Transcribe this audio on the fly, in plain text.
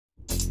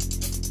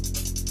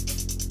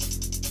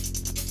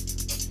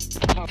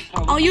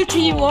you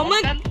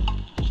TvMantitan?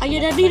 Ayo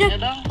dah di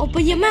dah. Apa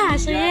ya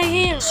mas? Saya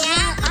hil.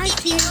 Ya, I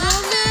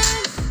TvMantitan.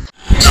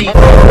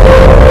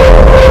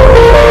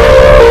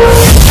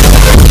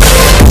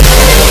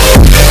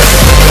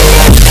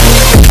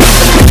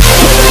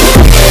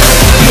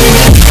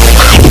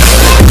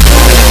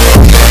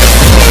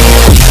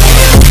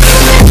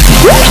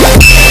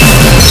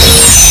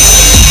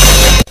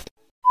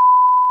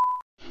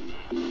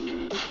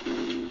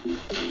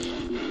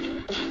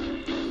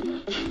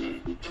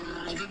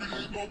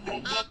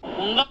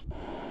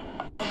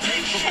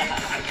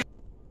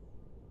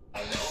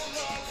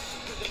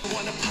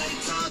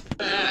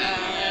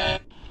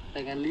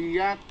 Pengen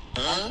lihat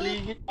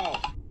aslinya.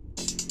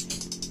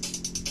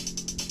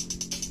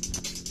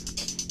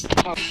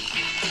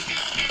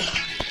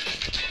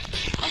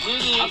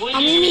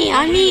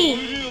 Ani.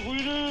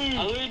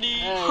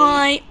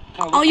 Hai.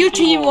 Are you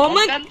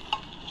TvMantitan?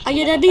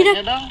 Ayo dah di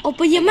dah.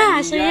 Apa ya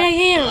mas? Saya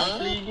hil.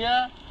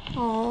 Aslinya.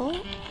 Oh.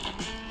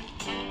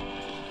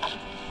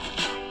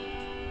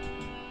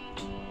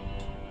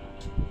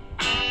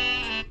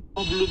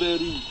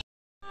 Blueberry.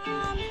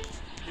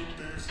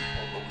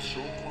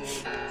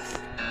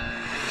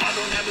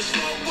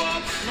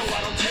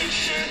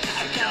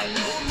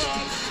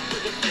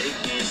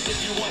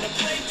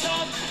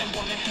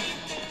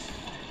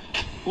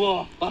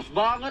 Wah, pas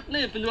banget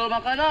nih penjual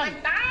makanan.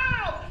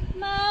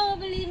 Mau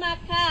beli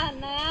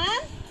makanan?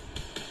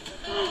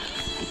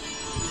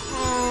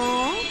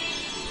 Oh.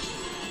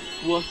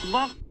 Puas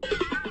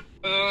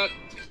banget.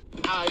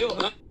 Ayo,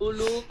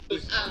 dulu.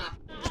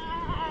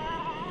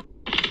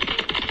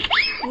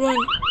 Run.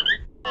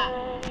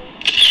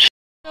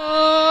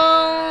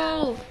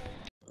 No.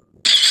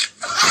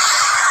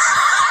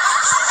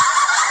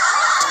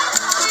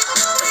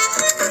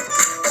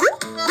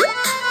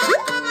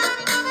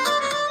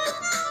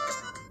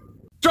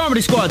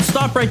 Strawberry Squad,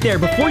 stop right there.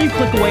 Before you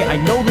click away, I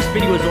know this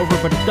video is over,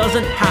 but it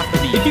doesn't have to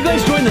be. If you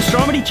guys join the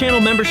Strawberry channel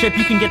membership,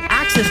 you can get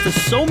access to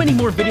so many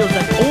more videos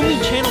that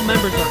only channel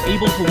members are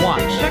able to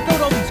watch. Check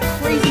out all these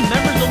crazy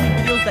members-only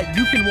videos that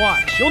you can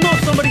watch. You'll know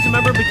if somebody's a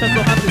member because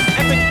they'll have this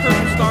epic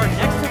purple star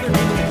next to their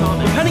name in the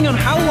comments. Depending on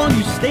how long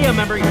you stay a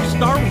member, your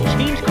star will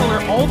change color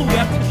all the way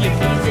up to the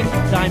amazing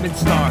diamond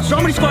star.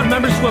 Strawberry Squad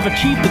members who have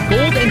achieved the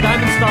gold and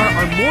diamond star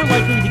are more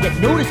likely to get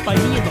noticed by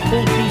me and the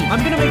whole team.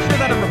 I'm gonna make sure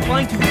that I'm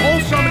replying to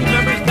all Strawberry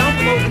members down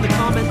below in the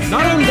comments.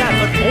 Not only that,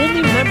 but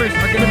only members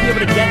are gonna be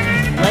able to get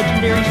these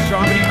legendary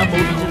Strawberry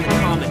emojis in the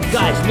comments.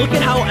 Guys, look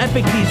at how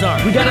epic these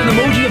are. We got an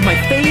emoji of my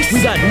face,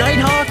 we got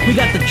Nighthawk, we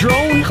got the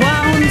drone,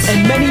 clowns,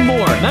 and many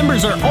more.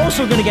 Members are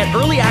also gonna get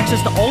early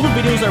access to all the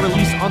videos I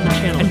release on the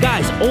channel. And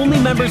guys, only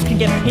members can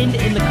get pinned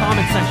in the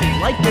comment section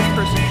like this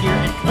person here,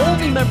 and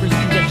only members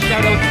can get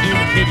shoutouts in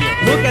videos.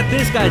 Look at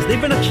this, guys. They've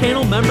been a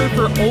channel member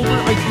for over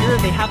a year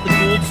and they have the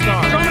gold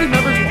star. Strawberry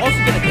members will also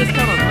get a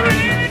discount on merch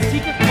using the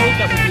secret code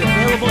that will be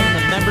available in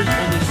the members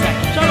only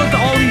section. Shout out to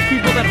all these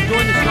people that have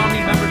joined the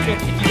Strawberry membership.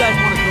 If you guys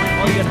want to join,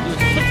 all you gotta do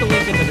is click the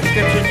link in the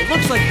description. It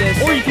looks like this,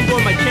 or you can go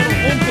on my channel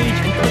homepage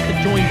and click the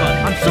join button.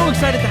 I'm so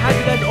excited to have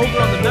you guys over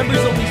on the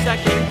members only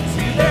section.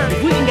 See you there.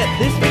 If we can get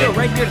this video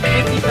right here to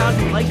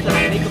 50,000 likes, then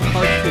I'll make a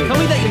part 2. Tell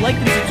me that you liked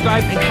and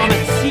subscribed and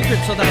comment secret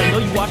so that I know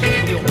you watched this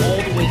video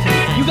all the way to the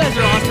end. You guys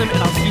are awesome,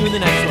 and I'll see you in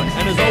the next one.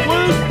 And as always,